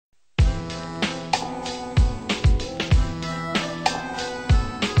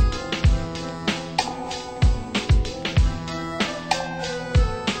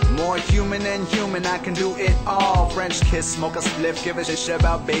human and human, I can do it all. French kiss, smoke a spliff, give a shit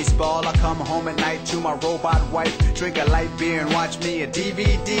about baseball. I come home at night to my robot wife, drink a light beer and watch me a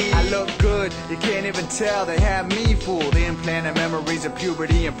DVD. I look good, you can't even tell, they have me fooled. The implanted memories of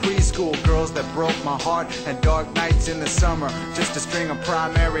puberty and preschool. Girls that broke my heart and dark nights in the summer, just a string of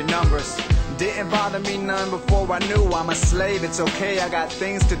primary numbers. Didn't bother me none before I knew I'm a slave. It's okay, I got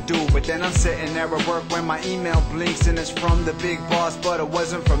things to do. But then I'm sitting there at work when my email blinks and it's from the big boss, but it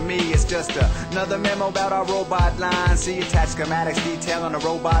wasn't for me. It's just another memo about our robot line. See attached schematics detailing a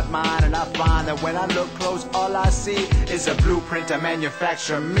robot mind, and I find that when I look close, all I see is a blueprint to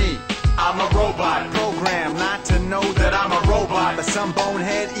manufacture me. I'm a robot, programmed not to know that I'm a robot. But some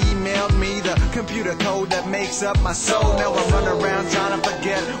bonehead emailed me the computer code that makes up my soul. Now I run around trying to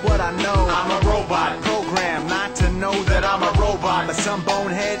forget what I know. I'm a robot, programmed not to know that I'm a robot. But some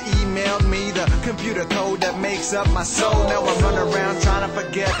bonehead emailed me the computer code that makes up my soul. Now I run around trying to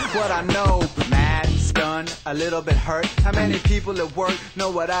forget what I know. Mad, stunned, a little bit hurt. How many people at work know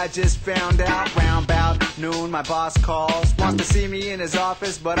what I just found out? Round about noon, my boss calls, wants to see me in his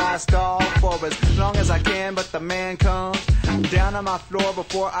office, but I stall for as long as I can. But the man comes down on my floor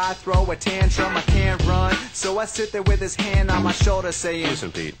before I throw a tantrum. I can't run, so I sit there with his hand on my shoulder saying,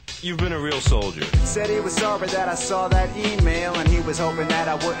 "Listen, Pete, you've been a real soldier." Said he was sorry that I saw that email, and he was hoping that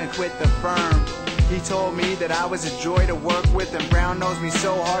I wouldn't quit the firm. He told me that I was a joy to work with, and Brown knows me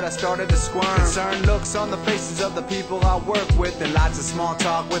so hard I started to squirm. Concerned looks on the faces of the people I work with, and lots of small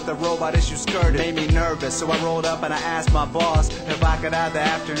talk with the robot issue skirted. Made me nervous, so I rolled up and I asked my boss if I could have the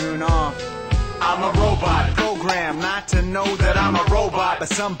afternoon off. I'm a robot, programmed not to know that I'm a robot. But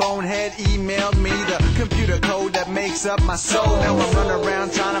some bonehead emailed me the computer code that makes up my soul. Now I run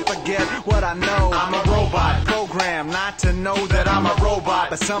around trying to forget what I know. I'm a robot, programmed not to know that I'm a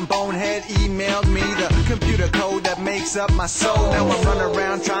robot. But some bonehead emailed me the computer code that makes up my soul. Now I run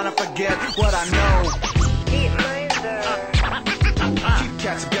around trying to forget what I know. Keep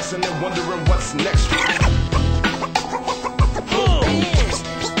cats guessing and wondering what's next.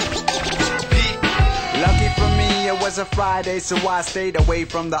 Lucky for me, it was a Friday, so I stayed away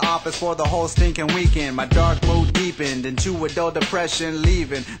from the office for the whole stinking weekend. My dark mood deepened into adult depression,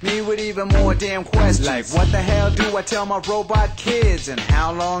 leaving me with even more damn questions. Like, what the hell do I tell my robot kids? And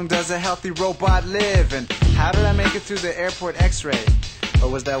how long does a healthy robot live? And how did I make it through the airport x-ray? Or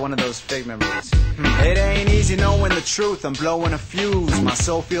was that one of those fake memories? It ain't easy knowing the truth, I'm blowing a fuse. My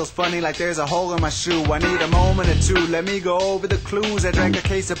soul feels funny like there's a hole in my shoe. I need a moment or two, let me go over the clues. I drank a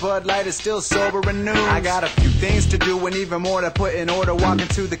case of Bud Light, it's still sober and new. I got a few things to do and even more to put in order. Walking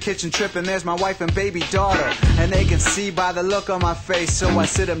to the kitchen tripping, there's my wife and baby daughter, and they can see by the look on my face. So I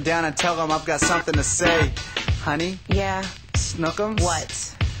sit them down and tell them I've got something to say. Honey? Yeah? Snookums?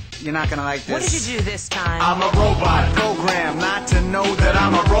 What? You're not gonna like this. What did you do this time? I'm a robot, programmed not to know that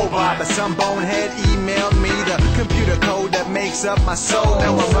I'm a robot. But some bonehead emailed me the computer code that makes up my soul.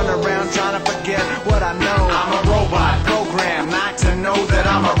 Now I run around trying to forget what I know. I'm a robot, programmed not to know that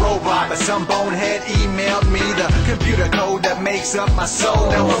I'm a robot. But some bonehead emailed me the computer code that makes up my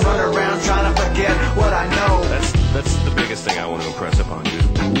soul. Now I run around trying to forget what I know. That's the biggest thing I want to impress upon you.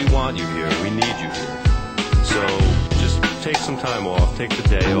 We want you here. We need you here. So just take some time off, take the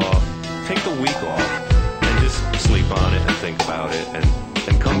day off, take the week off, and just sleep on it and think about it,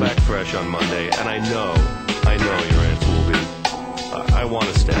 and come back fresh on Monday. And I know your answer will be, I want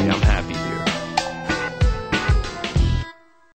to stay, I'm happy here.